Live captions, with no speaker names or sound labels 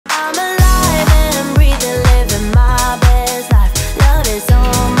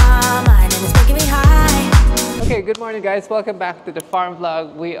Good morning guys, welcome back to the farm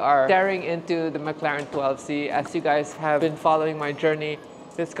vlog. We are staring into the McLaren 12C. As you guys have been following my journey,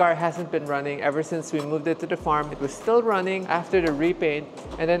 this car hasn't been running ever since we moved it to the farm. It was still running after the repaint,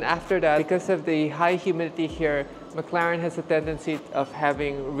 and then after that, because of the high humidity here, McLaren has a tendency of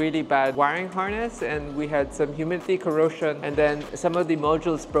having really bad wiring harness, and we had some humidity corrosion, and then some of the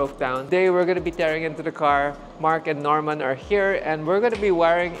modules broke down. Today we're going to be tearing into the car. Mark and Norman are here, and we're going to be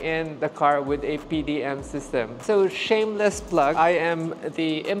wiring in the car with a PDM system. So shameless plug, I am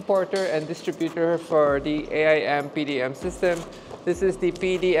the importer and distributor for the AIM PDM system. This is the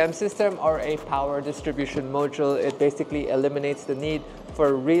PDM system, or a power distribution module. It basically eliminates the need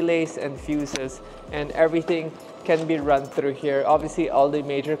for relays and fuses, and everything can be run through here. Obviously, all the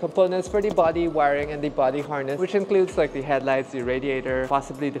major components for the body wiring and the body harness, which includes like the headlights, the radiator,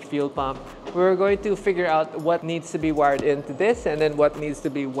 possibly the fuel pump. We're going to figure out what needs to be wired into this, and then what needs to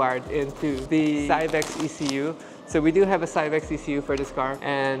be wired into the Cyvex ECU. So we do have a Cyvex ECU for this car,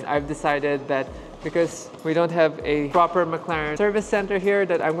 and I've decided that because we don't have a proper McLaren service center here,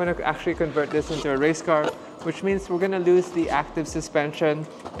 that I'm going to actually convert this into a race car, which means we're going to lose the active suspension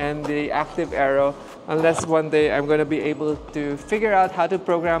and the active aero, unless one day I'm going to be able to figure out how to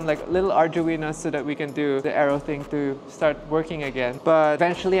program like little Arduinos so that we can do the aero thing to start working again. But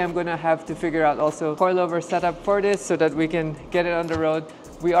eventually I'm going to have to figure out also coilover setup for this so that we can get it on the road.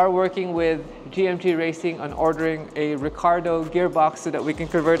 We are working with GMG Racing on ordering a Ricardo gearbox so that we can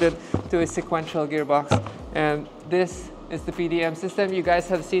convert it to a sequential gearbox. And this is the PDM system. You guys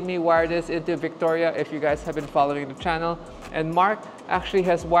have seen me wire this into Victoria if you guys have been following the channel. And Mark actually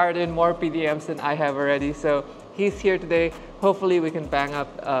has wired in more PDMs than I have already. So he's here today. Hopefully we can bang up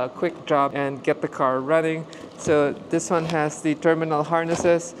a quick job and get the car running. So this one has the terminal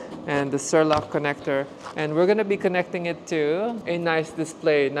harnesses and the Surlock connector, and we're going to be connecting it to a nice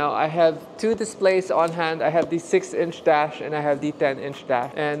display. Now I have two displays on hand. I have the 6-inch dash and I have the 10-inch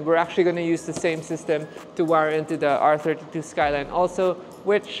dash, and we're actually going to use the same system to wire into the R32 Skyline also,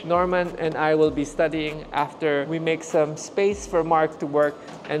 which Norman and I will be studying after we make some space for Mark to work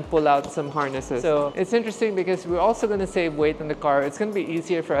and pull out some harnesses. So it's interesting because we're also going to save weight in the car. It's going to be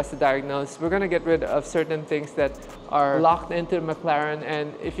easier for us to diagnose. We're going to get rid of certain things that are locked into McLaren,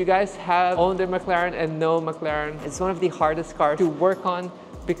 and if you guys have owned a McLaren and know McLaren, it's one of the hardest cars to work on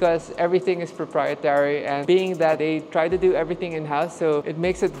because everything is proprietary, and being that they try to do everything in-house, so it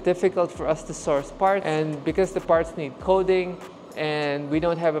makes it difficult for us to source parts, and because the parts need coding and we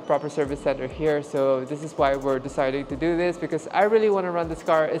don't have a proper service center here, so this is why we're deciding to do this, because I really want to run this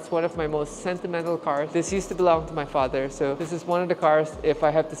car. It's one of my most sentimental cars. This used to belong to my father, so this is one of the cars, if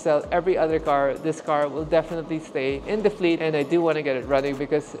I have to sell every other car, this car will definitely stay in the fleet, and I do want to get it running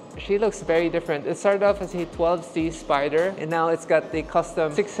because she looks very different. It started off as a 12C Spider, and now it's got the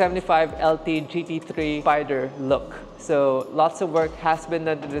custom 675 LT GT3 Spider look. So lots of work has been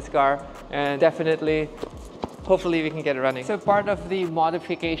done to this car, and definitely hopefully we can get it running. So part of the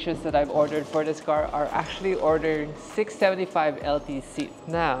modifications that I've ordered for this car are actually ordering 675 LT seats.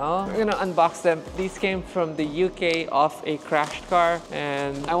 Now, we're gonna unbox them. These came from the UK off a crashed car,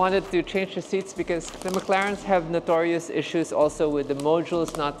 and I wanted to change the seats because the McLarens have notorious issues also with the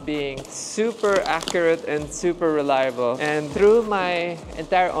modules not being super accurate and super reliable. And through my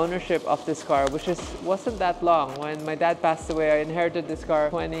entire ownership of this car, which wasn't that long, when my dad passed away, I inherited this car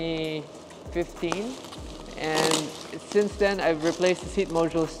 2015. And since then, I've replaced the seat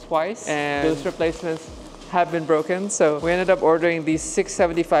modules twice, and those replacements have been broken. So we ended up ordering these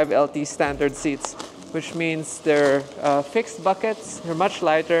 675 LT standard seats, which means they're fixed buckets. They're much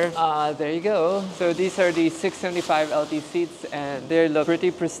lighter. There you go. So these are the 675 LT seats, and they look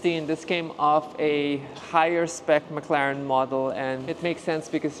pretty pristine. This came off a higher spec McLaren model, and it makes sense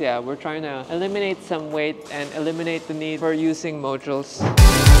because, yeah, we're trying to eliminate some weight and eliminate the need for using modules.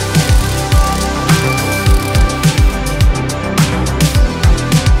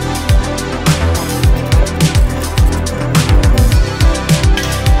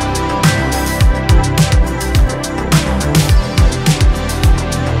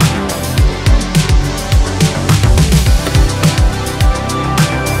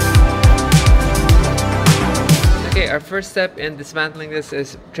 Our first step in dismantling this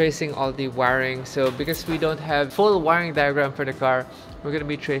is tracing all the wiring. So because we don't have full wiring diagram for the car, we're going to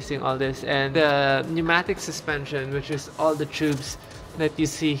be tracing all this, and the pneumatic suspension, which is all the tubes that you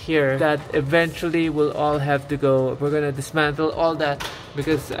see here, that eventually will all have to go. We're going to dismantle all that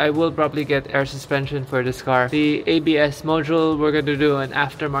because I will probably get air suspension for this car. The ABS module, we're going to do an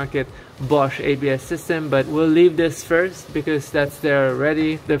aftermarket Bosch ABS system, but we'll leave this first because that's there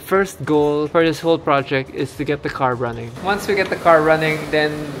already. The first goal for this whole project is to get the car running. Once we get the car running,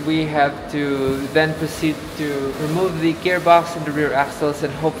 then we have to then proceed to remove the gearbox and the rear axles,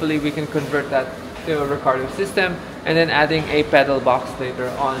 and hopefully we can convert that to a Ricardo system, and then adding a pedal box later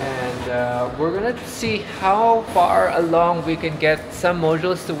on. And we're gonna see how far along we can get some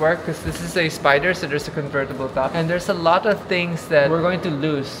modules to work, because this is a Spider, so there's a convertible top, and there's a lot of things that we're going to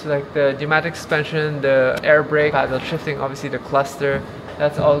lose, like the pneumatic suspension, the air brake, paddle shifting, obviously the cluster.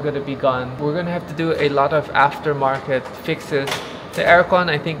 That's all going to be gone. We're going to have to do a lot of aftermarket fixes. The aircon,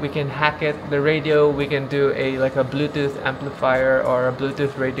 I think we can hack it. The radio, we can do like a Bluetooth amplifier or a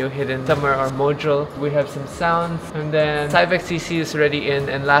Bluetooth radio hidden somewhere, or module. We have some sounds, and then Cybex CC is already in,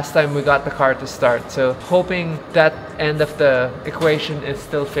 and last time we got the car to start. So hoping that end of the equation is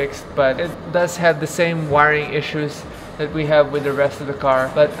still fixed, but it does have the same wiring issues that we have with the rest of the car.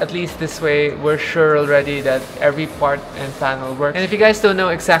 But at least this way we're sure already that every part and panel works. And if you guys don't know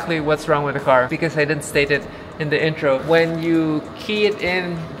exactly what's wrong with the car, because I didn't state it in the intro, when you key it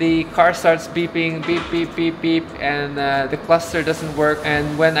in, the car starts beeping, beep beep beep beep, and the cluster doesn't work.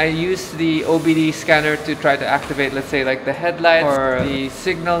 And when I use the OBD scanner to try to activate, let's say like the headlights or the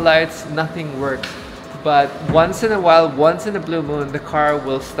signal lights, nothing works. But once in a while, once in a blue moon, the car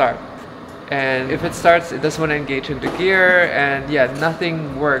will start. And if it starts, it doesn't want to engage into gear, and yeah,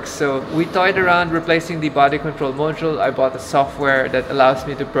 nothing works. So we toyed around replacing the body control module. I bought the software that allows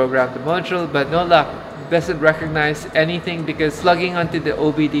me to program the module, but no luck. It doesn't recognize anything because plugging onto the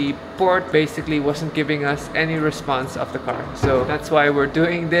OBD port basically wasn't giving us any response of the car. So that's why we're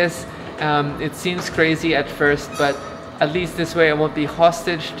doing this. It seems crazy at first, but at least this way I won't be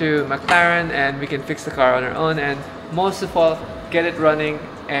hostage to Mclaren, and we can fix the car on our own, and most of all, get it running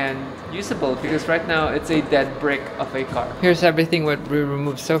and usable, because right now it's a dead brick of a car. Here's everything what we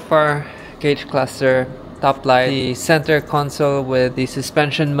removed so far: gauge cluster, top light, the center console with the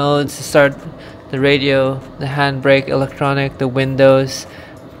suspension modes to start, the radio, the handbrake electronic, the windows,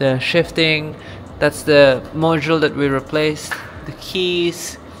 the shifting. That's the module that we replaced, the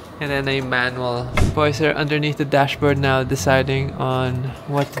keys, and then a manual. Boys are underneath the dashboard now deciding on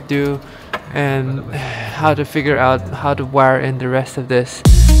what to do and how to figure out how to wire in the rest of this.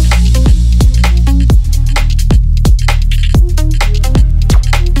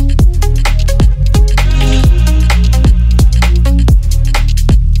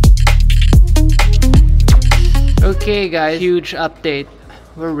 Okay guys, huge update.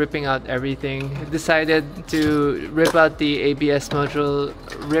 We're ripping out everything. Decided to rip out the ABS module,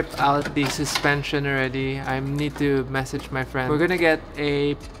 rip out the suspension already. I need to message my friend. We're gonna get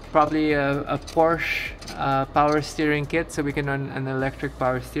probably a Porsche power steering kit, so we can run an electric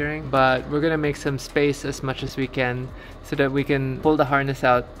power steering, but we're gonna make some space as much as we can so that we can pull the harness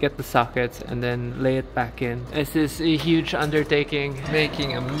out, get the sockets, and then lay it back in. This is a huge undertaking,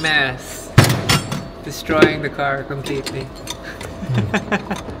 making a mess, destroying the car completely.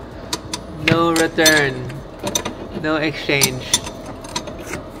 No return, no exchange,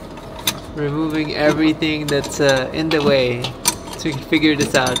 removing everything that's in the way so we can figure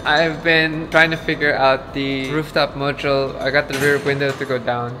this out. I've been trying to figure out the rooftop module. I got the rear window to go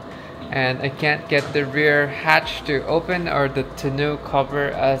down, and I can't get the rear hatch to open, or the tonneau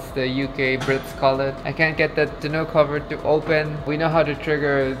cover as the UK Brits call it. I can't get the tonneau cover to open. We know how to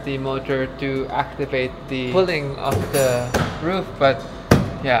trigger the motor to activate the pulling of the roof, but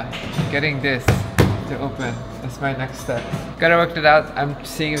yeah, getting this to open is my next step. Gotta work it out. I'm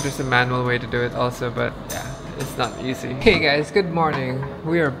seeing if there's a manual way to do it also, but yeah, it's not easy. Hey guys, good morning.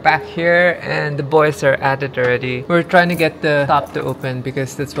 We are back here and the boys are at it already. We're trying to get the top to open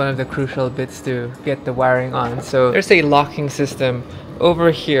because that's one of the crucial bits to get the wiring on. So there's a locking system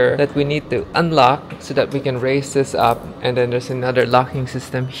over here that we need to unlock so that we can raise this up, and then there's another locking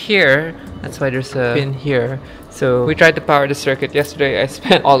system here. That's why there's a pin here. So we tried to power the circuit yesterday. I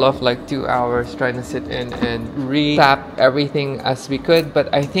spent all of like 2 hours trying to sit in and re-tap everything as we could,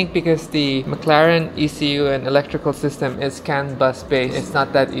 but I think because the Mclaren ECU and electrical system is CAN bus based, it's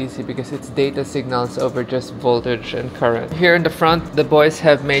not that easy because it's data signals over just voltage and current. Here in the front, the boys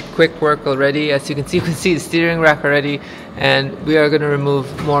have made quick work already. As you can see the steering rack already, and we are going to remove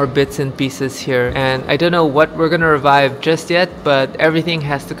more bits and pieces here. And I don't know what we're going to revive just yet, but everything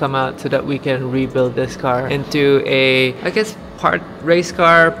has to come out so that we can rebuild this car into a, I guess, part race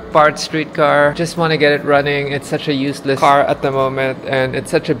car, part street car. Just want to get it running. It's such a useless car at the moment, and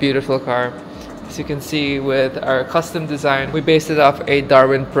it's such a beautiful car. As you can see with our custom design, we based it off a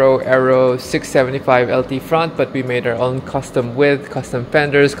Darwin Pro Aero 675 LT front, but we made our own custom width, custom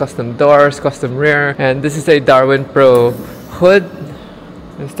fenders, custom doors, custom rear. And this is a Darwin Pro hood.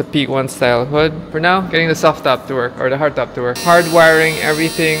 It's the Peak 1 style hood. For now, getting the soft top to work, or the hard top to work. Hard wiring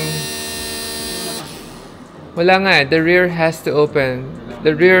everything. Wala nga eh, the rear has to open.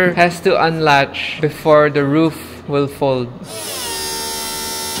 The rear has to unlatch before the roof will fold.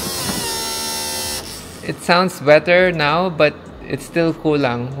 It sounds better now, but it's still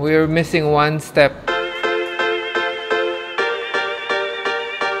kulang. We're missing one step.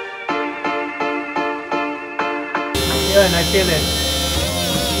 Yun, I feel it.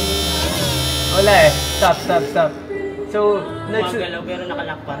 Wala eh. Stop. So, gumagalaw pero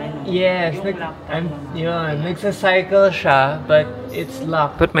nakalock pa rin. yes, nagsa-cycle siya, but it's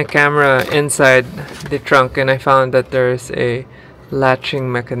locked. Put my camera inside the trunk and I found that there's a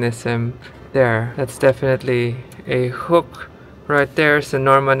latching mechanism there. That's definitely a hook right there. So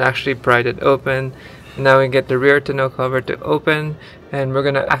Norman actually pried it open. Now we get the rear tonneau cover to open and we're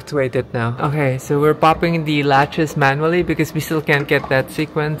gonna actuate it now. Okay, so we're popping the latches manually because we still can't get that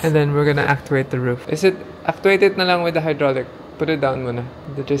sequence, and then we're gonna actuate the roof. Is it actuated na lang with the hydraulic? Put it down muna.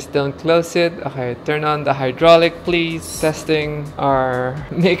 Just don't close it. Okay, turn on the hydraulic please. Testing our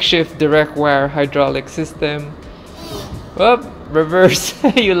makeshift direct wire hydraulic system. Whoop, reverse.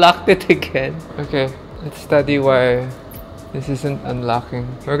 You locked it again. Okay, let's study why this isn't unlocking.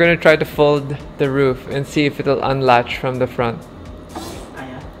 We're gonna try to fold the roof and see if it'll unlatch from the front.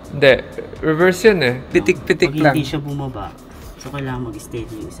 Hindi. Reverse yun eh. Pitik-pitik lang. Pag hindi siya bumaba, so kailangan mag-steady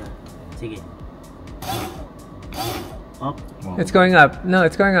yung isa. Sige. Up. It's going up. No,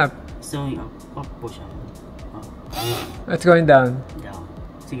 it's going up. So, up po siya. Up. It's going down. Down.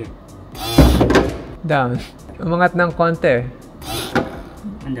 Sige. Down. Umangat ng konti.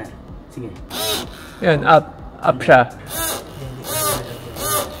 Anda. Sige. Yun, up. Up siya.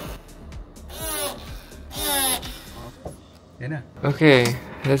 Okay,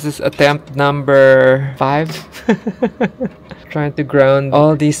 this is attempt number 5. Trying to ground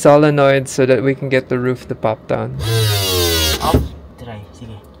all these solenoids so that we can get the roof to pop down. Up. Try.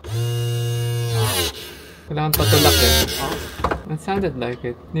 Sige. Kailangan patulak eh. It sounded like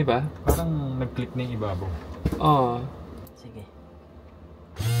it, di ba? Parang nag-click na yung ibabaw. Oo. Sige.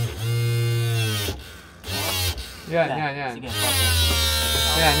 Yan. Sige.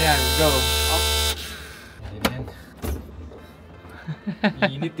 Yan. Go.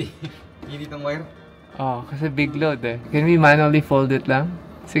 Init eh. Init ang wire. Oh, kasi big load eh. Can we manually fold it lang?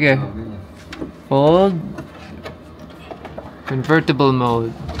 Sige. Fold. Convertible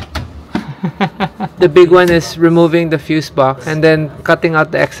mode. The big one is removing the fuse box and then cutting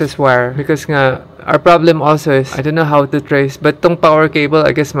out the excess wire because nga our problem also is I don't know how to trace, but tong power cable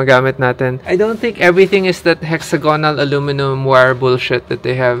I guess magamit natin. I don't think everything is that hexagonal aluminum wire bullshit that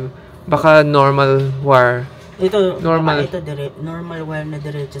they have. Baka normal wire. Ito, normal wire na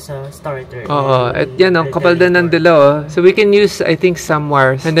diretso sa starter. Oo, at yan ang kapal din ng dilaw. Oh. So we can use I think some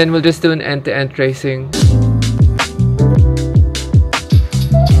wires and then we'll just do an end-to-end tracing.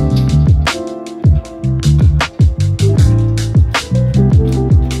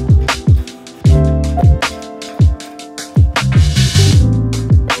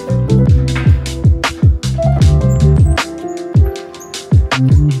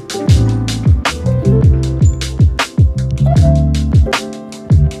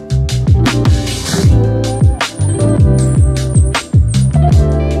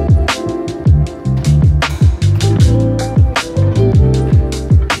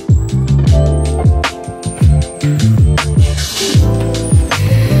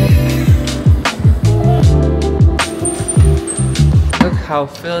 How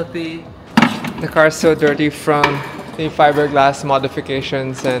filthy. The car's so dirty from the fiberglass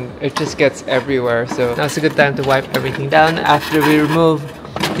modifications and it just gets everywhere. So now's a good time to wipe everything down after we remove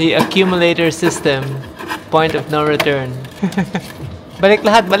the accumulator system. Point of no return. Balik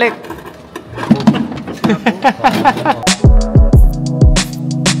lahat, balik!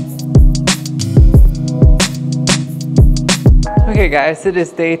 Okay guys, it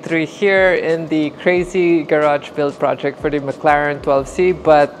is day 3 here in the crazy garage build project for the Mclaren 12C,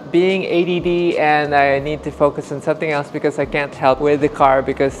 but being ADD and I need to focus on something else because I can't help with the car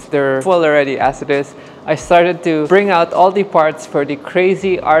because they're full already as it is. I started to bring out all the parts for the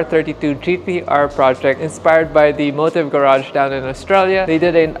crazy R32 GTR project inspired by the Motive Garage down in Australia. They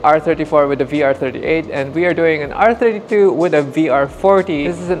did an R34 with a VR38 and we are doing an R32 with a VR40.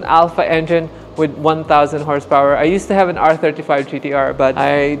 This is an alpha engine with 1,000 horsepower. I used to have an R35 GTR, but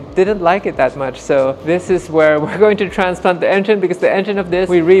I didn't like it that much. So this is where we're going to transplant the engine, because the engine of this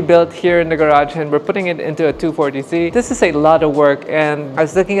we rebuilt here in the garage and we're putting it into a 240Z. This is a lot of work, and I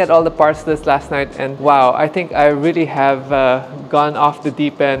was looking at all the parts list last night, and wow, I think I really have gone off the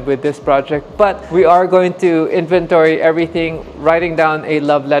deep end with this project. But we are going to inventory everything, writing down a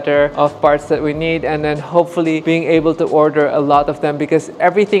love letter of parts that we need, and then hopefully being able to order a lot of them, because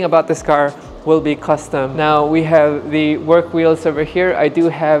everything about this car will be custom. Now we have the work wheels over here. I do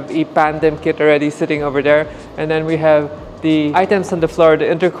have a Pandem kit already sitting over there, and then we have the items on the floor, the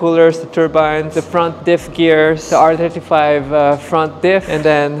intercoolers, the turbines, the front diff gears, the R35 front diff, and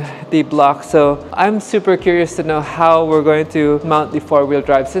then the block. So I'm super curious to know how we're going to mount the four-wheel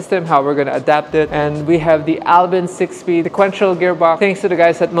drive system, how we're going to adapt it. And we have the Albins 6-speed sequential gearbox. Thanks to the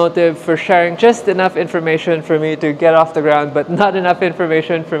guys at Motive for sharing just enough information for me to get off the ground, but not enough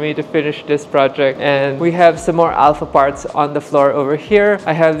information for me to finish this project. And we have some more alpha parts on the floor over here.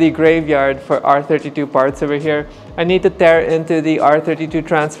 I have the graveyard for R32 parts over here. I need to tear into the R32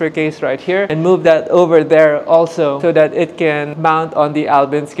 transfer case right here and move that over there also so that it can mount on the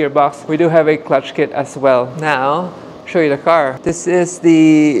Albins gearbox. We do have a clutch kit as well. Now, show you the car. This is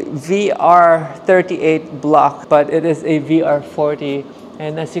the VR38 block, but it is a VR40.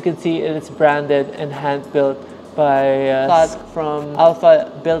 And as you can see, it is branded and hand-built by Todd from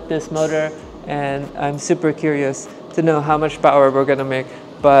Alpha. Built this motor, and I'm super curious to know how much power we're gonna make.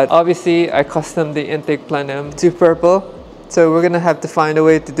 But obviously, I custom the intake plenum to purple. So we're gonna have to find a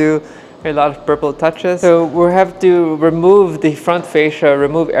way to do a lot of purple touches. So we'll have to remove the front fascia,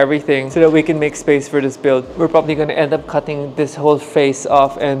 remove everything so that we can make space for this build. We're probably gonna end up cutting this whole face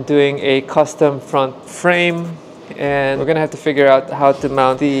off and doing a custom front frame. And we're gonna have to figure out how to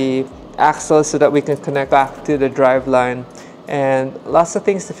mount the axle so that we can connect back to the drive line. And lots of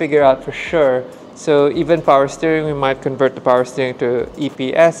things to figure out for sure. So even power steering, we might convert the power steering to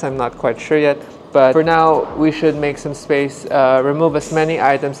EPS. I'm not quite sure yet. But for now, we should make some space, remove as many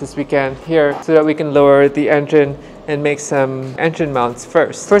items as we can here so that we can lower the engine and make some engine mounts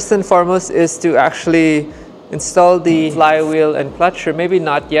first. First and foremost is to actually install the flywheel and clutch, or maybe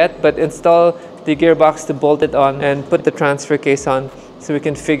not yet, but install the gearbox to bolt it on and put the transfer case on so we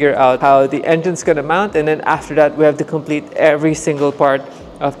can figure out how the engine's gonna mount. And then after that, we have to complete every single part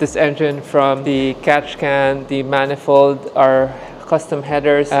of this engine, from the catch can, the manifold, our custom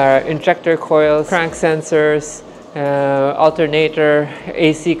headers, our injector coils, crank sensors, alternator,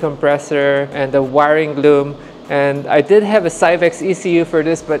 AC compressor, and the wiring loom. And I did have a Cyvex ECU for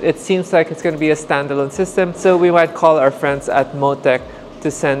this, but it seems like it's going to be a standalone system. So we might call our friends at Motec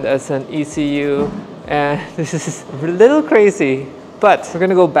to send us an ECU. And this is a little crazy, but we're going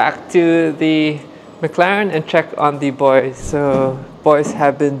to go back to the Mclaren and check on the boys. So boys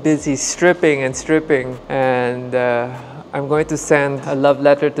have been busy stripping, and I'm going to send a love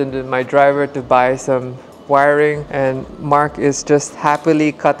letter to my driver to buy some wiring, and Mark is just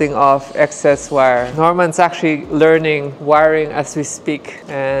happily cutting off excess wire. Norman's actually learning wiring as we speak,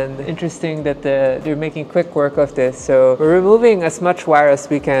 and interesting that they're making quick work of this. So we're removing as much wire as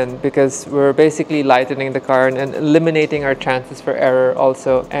we can because we're basically lightening the car and eliminating our chances for error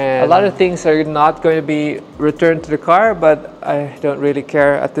also. And a lot of things are not going to be returned to the car, but I don't really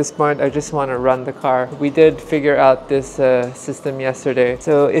care at this point. I just want to run the car. We did figure out this system yesterday.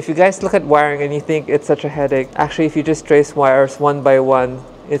 So if you guys look at wiring and you think it's such a headache, actually if you just trace wires one by one,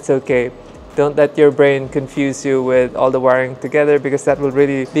 it's okay. Don't let your brain confuse you with all the wiring together, because that will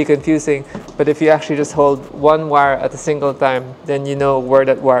really be confusing. But if you actually just hold one wire at a single time, then you know where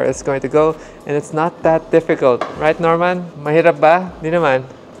that wire is going to go, and it's not that difficult. Right, Norman? Mahirap ba? Di naman.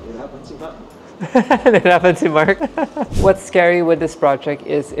 Nahirapan si Mark. What's scary with this project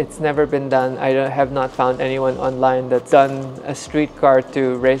is it's never been done. I have not found anyone online that's done a street car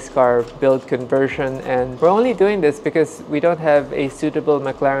to race car build conversion, and we're only doing this because we don't have a suitable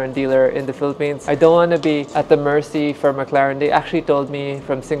Mclaren dealer in the Philippines. I don't want to be at the mercy for Mclaren. They actually told me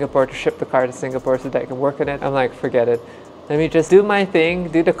from Singapore to ship the car to Singapore so that I can work on it. I'm like, forget it. Let me just do my thing,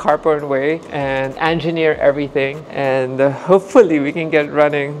 do the Carporn way, and engineer everything, and hopefully we can get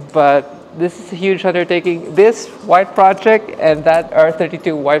running. But this is a huge undertaking. This white project and that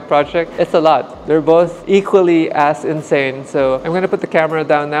R32 white project, it's a lot. They're both equally as insane. So I'm going to put the camera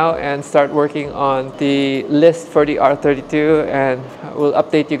down now and start working on the list for the R32, and we'll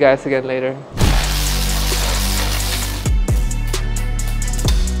update you guys again later.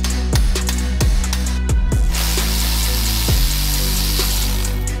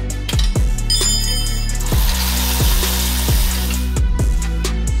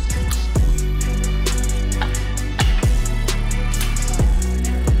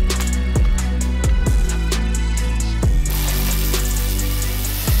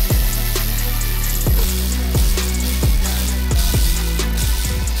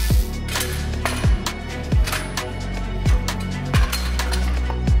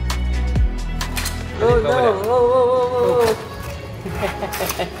 no! Whoa!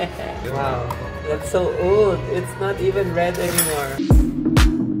 Wow, that's so old. It's not even red anymore.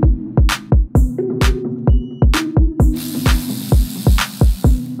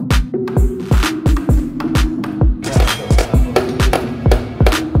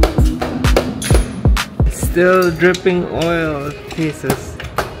 Still dripping oil pieces,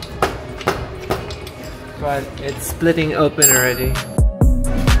 but it's splitting open already.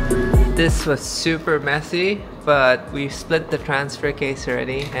 This was super messy, but we split the transfer case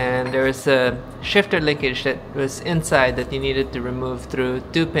already, and there was a shifter linkage that was inside that you needed to remove through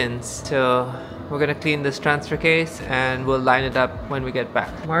 2 pins. So we're gonna clean this transfer case and we'll line it up when we get back.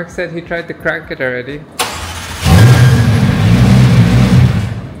 Mark said he tried to crank it already.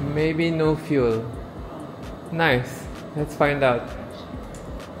 Maybe no fuel. Nice. Let's find out.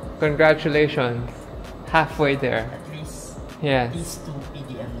 Congratulations. Halfway there. At least Yes. these two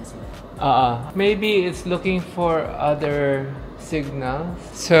PDM as well. Maybe it's looking for other signals.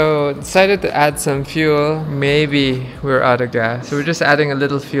 So decided to add some fuel. Maybe we're out of gas. So we're just adding a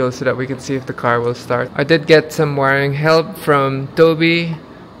little fuel so that we can see if the car will start. I did get some wiring help from Toby.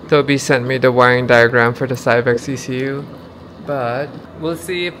 Toby sent me the wiring diagram for the Cybex ECU. But we'll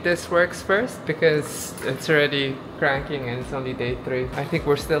see if this works first because it's already cranking and it's only day 3. I think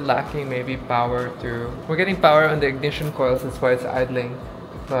we're still lacking maybe power to... We're getting power on the ignition coils, that's why it's idling.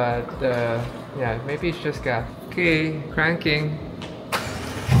 But yeah, maybe it's just gas. Okay, cranking.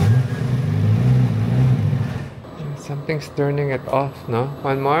 Something's turning it off, no?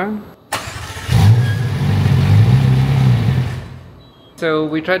 One more. So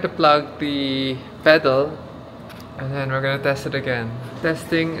we tried to plug the pedal and then we're gonna test it again.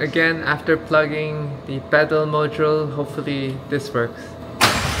 Testing again after plugging the pedal module. Hopefully this works.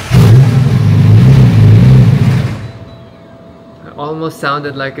 It almost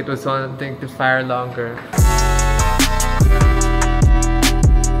sounded like it was wanting to fire longer.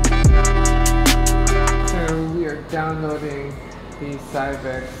 So we are downloading the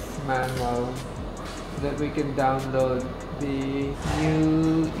Cybex manual so that we can download the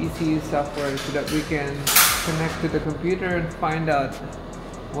new ECU software so that we can connect to the computer and find out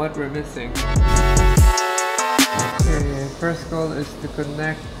what we're missing. Okay, first goal is to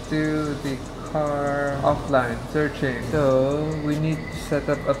connect to the car offline, searching. So we need to set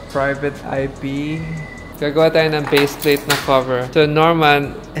up a private IP. Gagawa tayo ng base plate na cover. So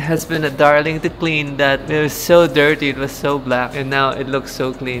Norman has been a darling to clean. That it was so dirty, it was so black, and now it looks so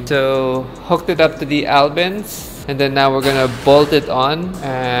clean. So hooked it up to the Albins. And then now we're gonna bolt it on,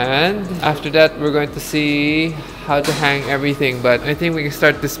 and after that we're going to see how to hang everything. But I think we can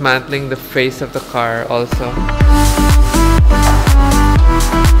start dismantling the face of the car also.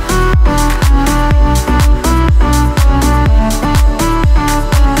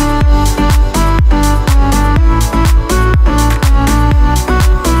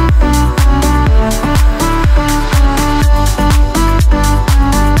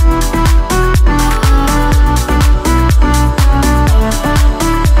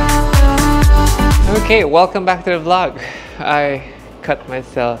 Okay, welcome back to the vlog. I cut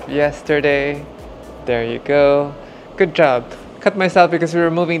myself yesterday. There you go. Good job. Cut myself because we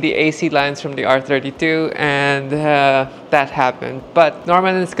were moving the AC lines from the R32 and that happened. But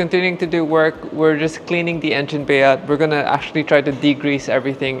Norman is continuing to do work. We're just cleaning the engine bay out. We're gonna actually try to degrease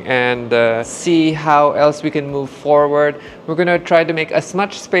everything and see how else we can move forward. We're gonna try to make as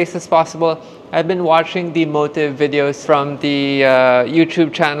much space as possible. I've been watching the Motive videos from the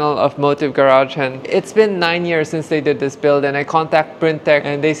YouTube channel of Motive Garage, and it's been 9 years since they did this build, and I contact Printech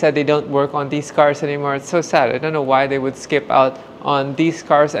and they said they don't work on these cars anymore. It's so sad. I don't know why they would skip out on these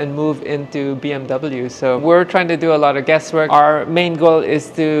cars and move into BMW. So we're trying to do a lot of guesswork. Our main goal is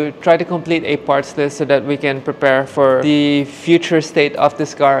to try to complete a parts list so that we can prepare for the future state of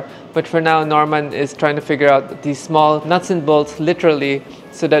this car. But for now, Norman is trying to figure out the small nuts and bolts, literally,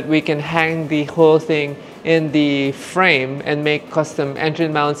 so that we can hang the whole thing in the frame and make custom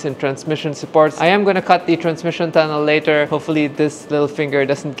engine mounts and transmission supports. I am going to cut the transmission tunnel later. Hopefully this little finger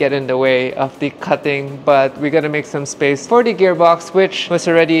doesn't get in the way of the cutting, but we got to make some space for the gearbox, which was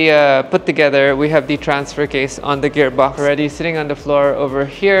already put together. We have the transfer case on the gearbox already sitting on the floor over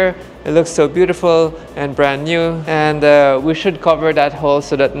here. It looks so beautiful and brand new, and we should cover that hole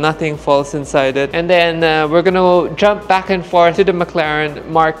so that nothing falls inside it. And then we're gonna jump back and forth to the Mclaren.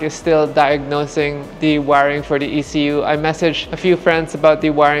 Mark is still diagnosing the wiring for the ECU. I messaged a few friends about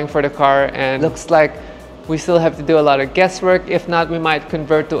the wiring for the car, and looks like we still have to do a lot of guesswork. If not, we might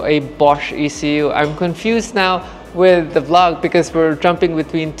convert to a Bosch ECU. I'm confused now with the vlog because we're jumping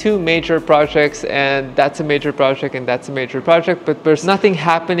between two major projects, and that's a major project and that's a major project, but there's nothing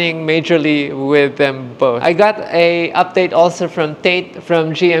happening majorly with them both. I got a update also from Tate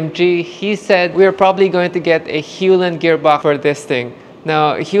from GMG. He said we're probably going to get a Hewland gearbox for this thing.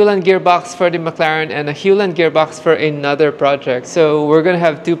 Now, a Hewland gearbox for the Mclaren and a Hewland gearbox for another project. So we're going to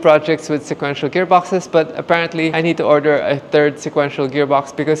have two projects with sequential gearboxes, but apparently I need to order a third sequential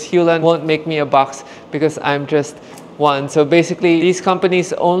gearbox because Hewland won't make me a box because I'm just one. So basically, these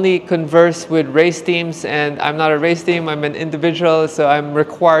companies only converse with race teams, and I'm not a race team, I'm an individual, so I'm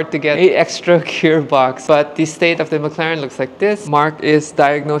required to get an extra gearbox. But the state of the Mclaren looks like this. Mark is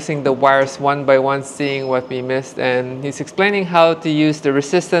diagnosing the wires one by one, seeing what we missed, and he's explaining how to use the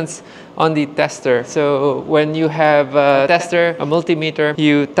resistance on the tester. So when you have a tester, a multimeter,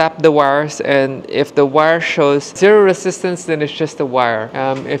 you tap the wires, and if the wire shows zero resistance, then it's just a wire.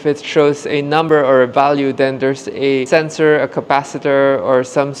 If it shows a number or a value, then there's a sensor, a capacitor, or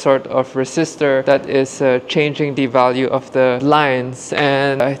some sort of resistor that is changing the value of the lines.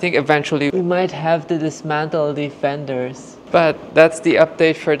 And I think eventually we might have to dismantle the fenders. But that's the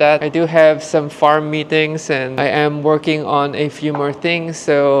update for that. I do have some farm meetings and I am working on a few more things,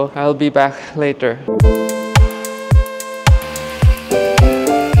 so I'll be back later.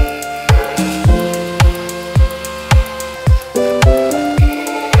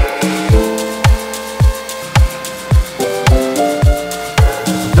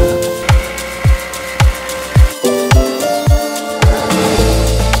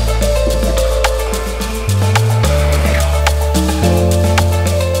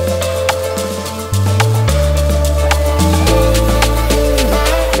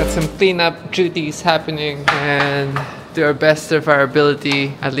 Cleanup duties happening, and to our best of our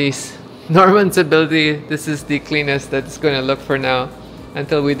ability, at least Norman's ability, this is the cleanest that it's going to look for now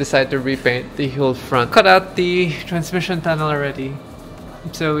until we decide to repaint the whole front. Cut out the transmission tunnel already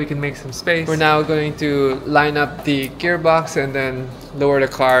so we can make some space. We're now going to line up the gearbox and then lower the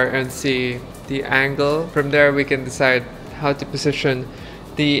car and see the angle. From there we can decide how to position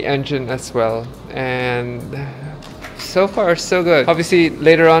the engine as well, and so far so good. Obviously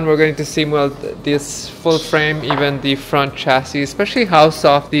later on we're going to seam weld this full frame, even the front chassis, especially how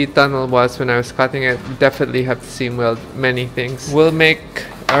soft the tunnel was when I was cutting it. Definitely have to seam weld many things. We'll make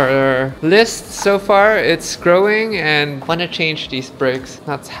our list. So far it's growing, and want to change these brakes.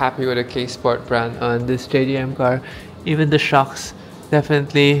 Not happy with the K-Sport brand on this JDM car. Even the shocks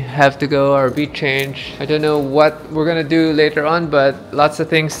definitely have to go or be changed. I don't know what we're gonna do later on, but lots of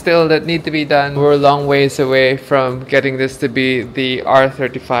things still that need to be done. We're a long ways away from getting this to be the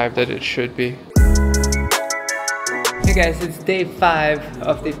R35 that it should be. Hey guys, it's day 5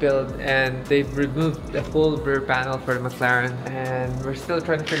 of the build, and they've removed the whole rear panel for the Mclaren, and we're still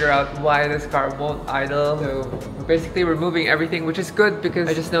trying to figure out why this car won't idle. So we're basically removing everything, which is good because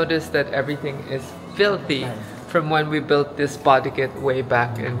I just noticed that everything is filthy from when we built this body kit way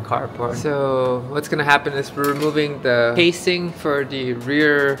back in carport. So what's gonna happen is we're removing the casing for the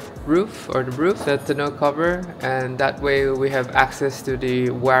rear roof, or the roof, the tonneau cover, and that way we have access to the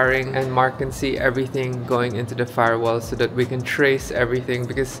wiring, and Mark can see everything going into the firewall so that we can trace everything,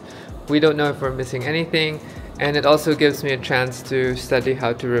 because we don't know if we're missing anything. And it also gives me a chance to study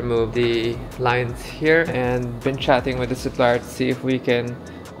how to remove the lines here, and been chatting with the supplier to see if we can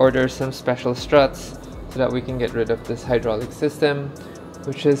order some special struts so that we can get rid of this hydraulic system,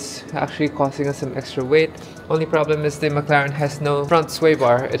 which is actually causing us some extra weight. Only problem is the Mclaren has no front sway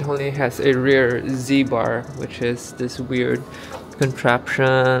bar, it only has a rear Z bar, which is this weird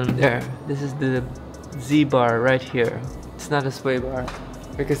contraption. There, this is the Z bar right here. It's not a sway bar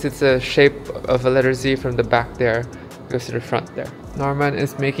because it's a shape of a letter Z from the back there, goes to the front there. Norman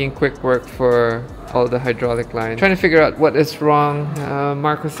is making quick work for all the hydraulic lines, trying to figure out what is wrong.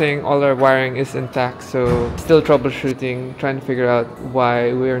 Mark was saying all our wiring is intact, so still troubleshooting, trying to figure out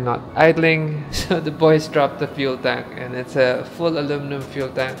why we're not idling. So the boys dropped the fuel tank, and it's a full aluminum fuel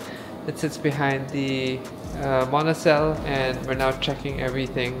tank that sits behind the monocell, and we're now checking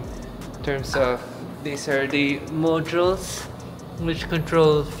everything in terms of, these are the modules which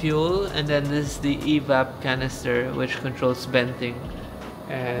control fuel, and then this is the evap canister which controls venting.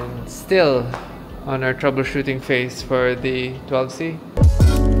 And still on our troubleshooting phase for the 12C.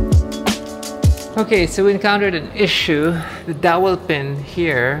 Okay, so we encountered an issue. The dowel pin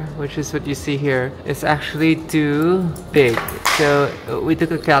here, which is what you see here, is actually too big. So we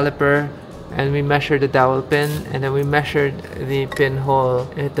took a caliper and we measured the dowel pin, and then we measured the pinhole.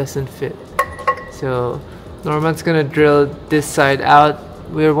 It doesn't fit. So Norman's gonna drill this side out.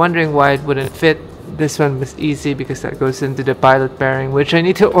 We were wondering why it wouldn't fit. This one was easy because that goes into the pilot bearing, which I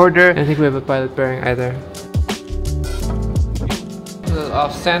need to order. I don't think we have a pilot bearing either.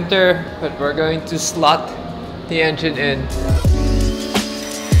 off center, but we're going to slot the engine in.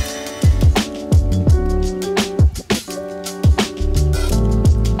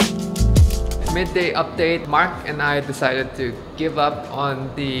 Midday update, Mark and I decided to give up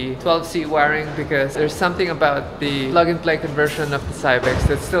on the 12C wiring because there's something about the plug-and-play conversion of the Cybex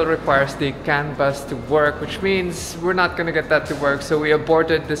that still requires the CAN bus to work, which means we're not gonna get that to work. So we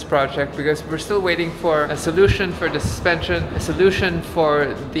aborted this project because we're still waiting for a solution for the suspension, a solution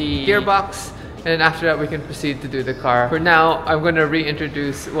for the gearbox, and then after that we can proceed to do the car. For now, I'm going to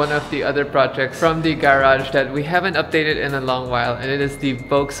reintroduce one of the other projects from the garage that we haven't updated in a long while, and it is the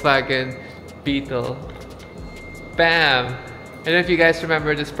Volkswagen Beetle. Bam! I don't know if you guys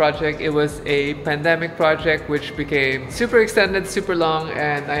remember this project. It was a pandemic project which became super extended, super long,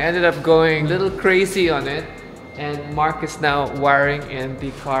 and I ended up going a little crazy on it. And Mark is now wiring in the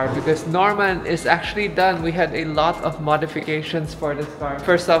car because Norman is actually done. We had a lot of modifications for this car.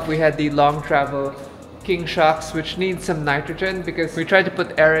 First off, we had the long travel King shocks, which need some nitrogen because we tried to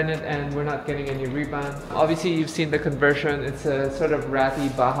put air in it and we're not getting any rebound. Obviously, you've seen the conversion. It's a sort of ratty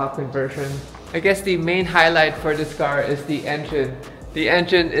Baja conversion. I guess the main highlight for this car is the engine. The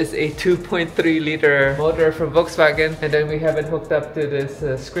engine is a 2.3 liter motor from Volkswagen, and then we have it hooked up to this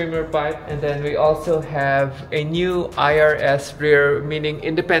screamer pipe, and then we also have a new IRS rear, meaning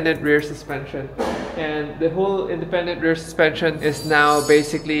independent rear suspension. And the whole independent rear suspension is now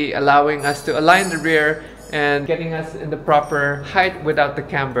basically allowing us to align the rear and getting us in the proper height without the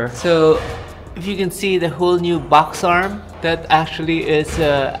camber. So if you can see the whole new box arm, that actually is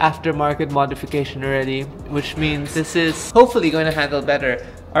aftermarket modification already, which means this is hopefully going to handle better.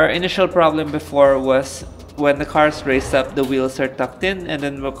 Our initial problem before was when the cars raced up, the wheels are tucked in, and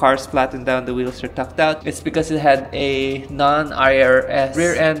then when cars flattened down, the wheels are tucked out. It's because it had a non-IRS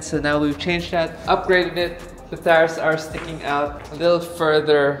rear end, so now we've changed that, upgraded it. The tires are sticking out a little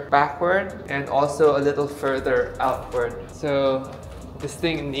further backward and also a little further outward. So this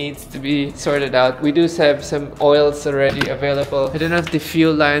thing needs to be sorted out. We do have some oils already available. I don't know if the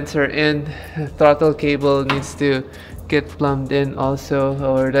fuel lines are in. The throttle cable needs to get plumbed in also,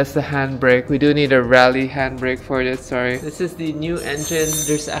 or that's the handbrake. We do need a rally handbrake for this, sorry. This is the new engine.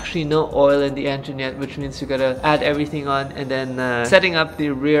 There's actually no oil in the engine yet, which means we gotta add everything on, and then setting up the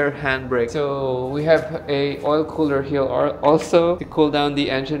rear handbrake. So we have a oil cooler here also to cool down the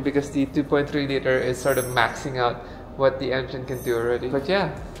engine because the 2.3 liter is sort of maxing out what the engine can do already. But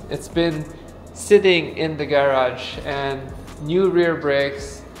yeah, it's been sitting in the garage, and new rear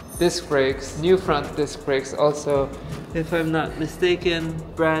brakes, disc brakes, new front disc brakes also, if I'm not mistaken,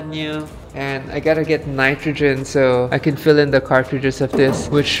 brand new. And I gotta get nitrogen so I can fill in the cartridges of this,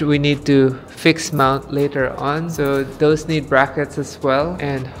 which we need to fix mount later on. So those need brackets as well,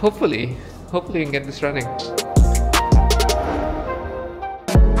 and hopefully we can get this running.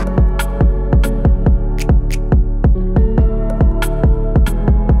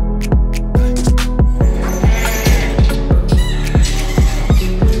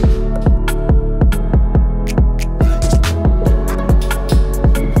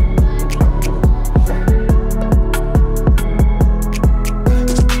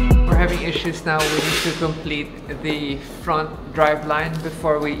 Now we need to complete the front drive line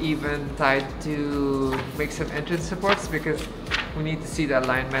before we even decide to make some engine supports, because we need to see the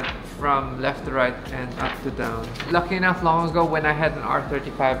alignment from left to right and up to down. Lucky enough, long ago when I had an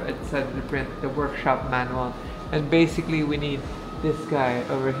R35, I decided to print the workshop manual, and basically we need this guy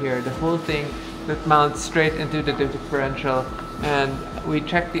over here, the whole thing that mounts straight into the differential. And we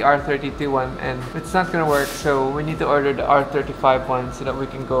checked the R32 one and it's not gonna work, so we need to order the R35 one so that we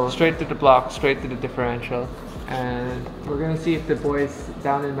can go straight to the block, straight to the differential. And we're gonna see if the boys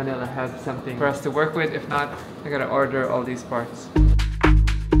down in Manila have something for us to work with. If not, I gotta order all these parts.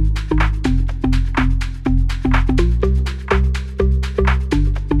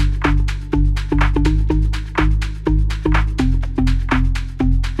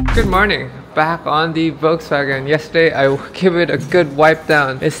 Good morning. Back on the Volkswagen. Yesterday I gave it a good wipe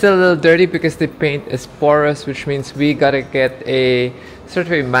down. It's still a little dirty because the paint is porous, which means we gotta get a sort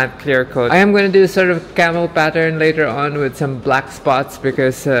of a matte clear coat. I am going to do sort of camel pattern later on with some black spots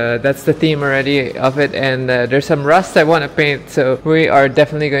because that's the theme already of it, and there's some rust I want to paint, so we are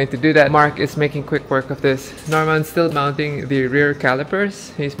definitely going to do that. Mark is making quick work of this. Norman's still mounting the rear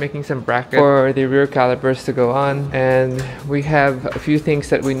calipers. He's making some brackets for the rear calipers to go on, and we have a few things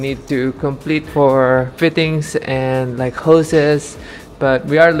that we need to complete for fittings and like hoses. But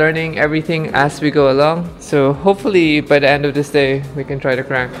we are learning everything as we go along. So hopefully by the end of this day, we can try to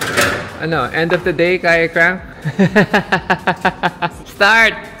crank. No, end of the day, kaya crank?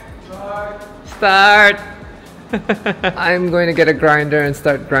 Start! Start! I'm going to get a grinder and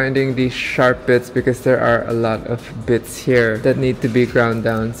start grinding these sharp bits because there are a lot of bits here that need to be ground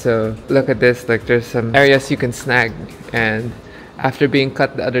down. So look at this, like there's some areas you can snag, and after being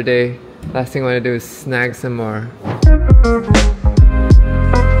cut the other day, last thing I want to do is snag some more.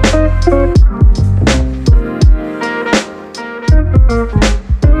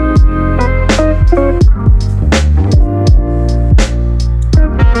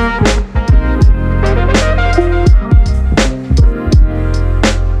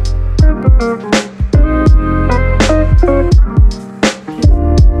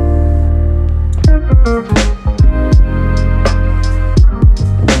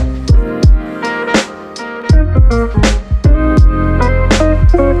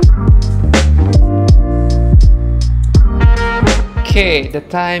 Okay, the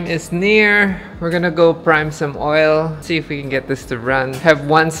time is near. We're gonna go prime some oil, see if we can get this to run. Have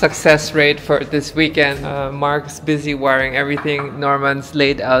one success rate for this weekend. Mark's busy wiring everything. Norman's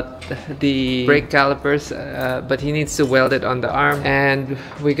laid out the brake calipers, but he needs to weld it on the arm. And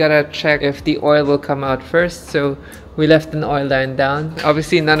we gotta check if the oil will come out first. So we left an oil line down.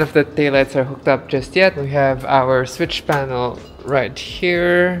 Obviously, none of the taillights are hooked up just yet. We have our switch panel right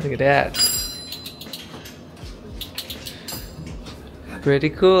here. Look at that.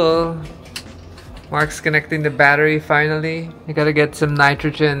 Pretty cool. Mark's connecting the battery finally. I gotta get some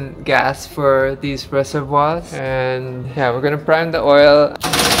nitrogen gas for these reservoirs. And yeah, we're gonna prime the oil.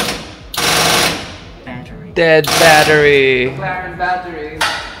 Battery. Dead battery. Mclaren battery.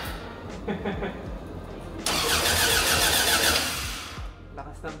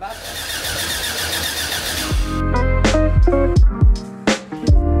 Lakas ng battery.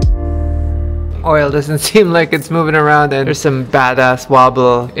 Oil doesn't seem like it's moving around, and there's some badass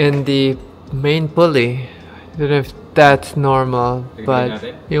wobble in the main pulley. I don't know if that's normal, but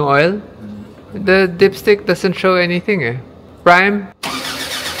yung oil? The dipstick doesn't show anything eh. Prime?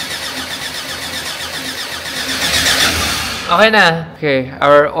 Okay na! Okay,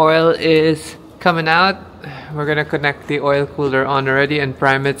 our oil is coming out. We're gonna connect the oil cooler on already and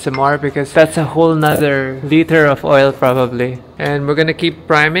prime it some more because that's a whole nother liter of oil probably. And we're gonna keep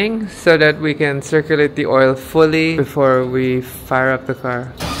priming so that we can circulate the oil fully before we fire up the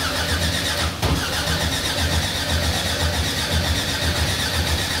car.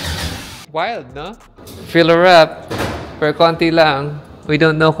 Wild, no? Fill her up. Per konti lang. We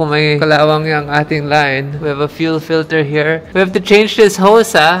don't know kung may kalawang yung ating line. We have a fuel filter here. We have to change this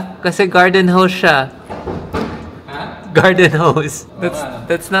hose kasi garden hose siya. Garden hose.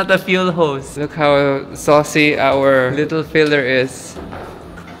 That's not a fuel hose. Look how saucy our little filler is.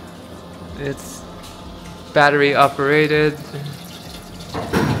 It's battery operated.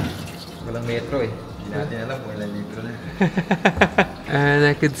 Walang metro eh. Hindi natin alam kung ilang litro na. And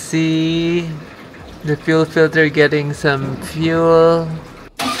I could see the fuel filter getting some fuel.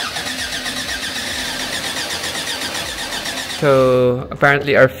 So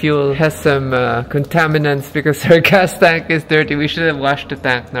apparently our fuel has some contaminants because our gas tank is dirty. We should have washed the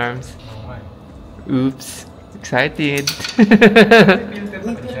tank, Norms. Oops. Excited.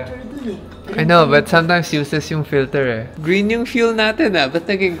 I know, but sometimes useless yung filter eh. Green yung fuel natin ba't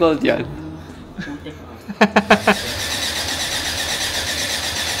naging gold yan?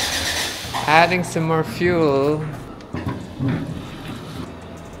 Adding some more fuel.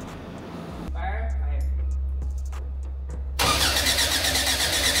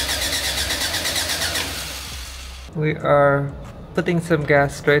 We are putting some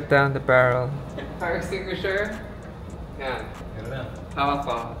gas straight down the barrel. Fire extinguisher. Yeah. Hawak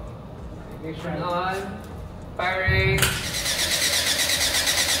ko. Ignition on. Firing.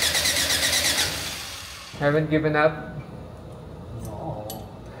 Haven't given up? No.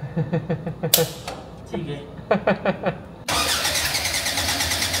 Sige.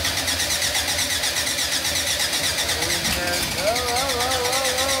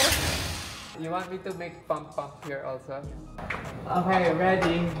 You want me to make pump here also? Okay,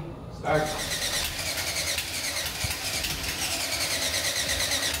 ready. Start.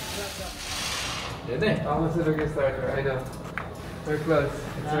 Almost a bigger starter, I know. We're close.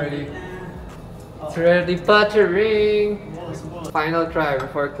 It's already. It's already buttering. Final try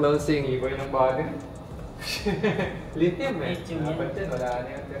before closing. Iba yung body. Lithium eh. Lithium yan. Dapat yan, wala na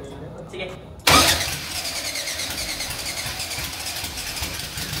yan. Sige.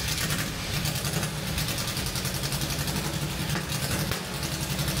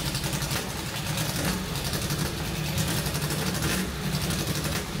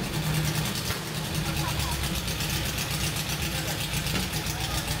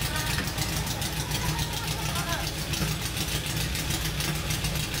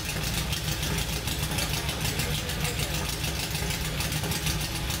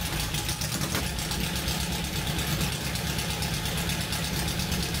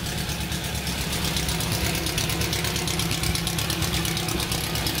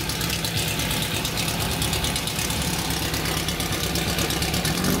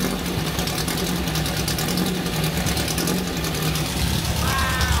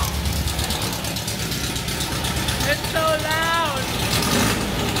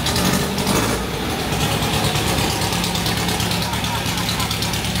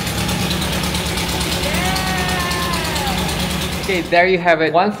 Okay, there you have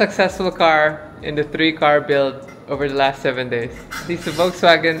it. One successful car in the 3-car build over the last 7 days. At least the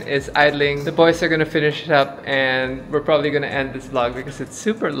Volkswagen is idling. The boys are gonna finish it up and we're probably gonna end this vlog because it's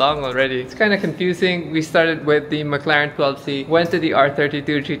super long already. It's kind of confusing. We started with the McLaren 12C, went to the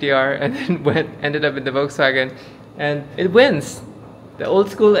R32 GTR, and then ended up in the Volkswagen, and it wins. The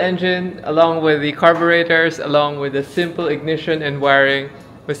old school engine, along with the carburetors, along with the simple ignition and wiring,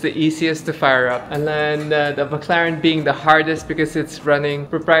 was the easiest to fire up. And then the McLaren being the hardest because it's running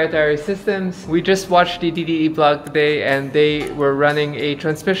proprietary systems. We just watched the DDE vlog today and they were running a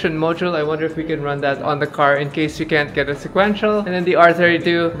transmission module. I wonder if we can run that on the car in case we can't get a sequential. And then the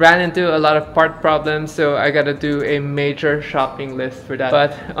R32 ran into a lot of part problems, so I gotta do a major shopping list for that.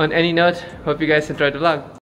 But on any note, hope you guys enjoyed the vlog.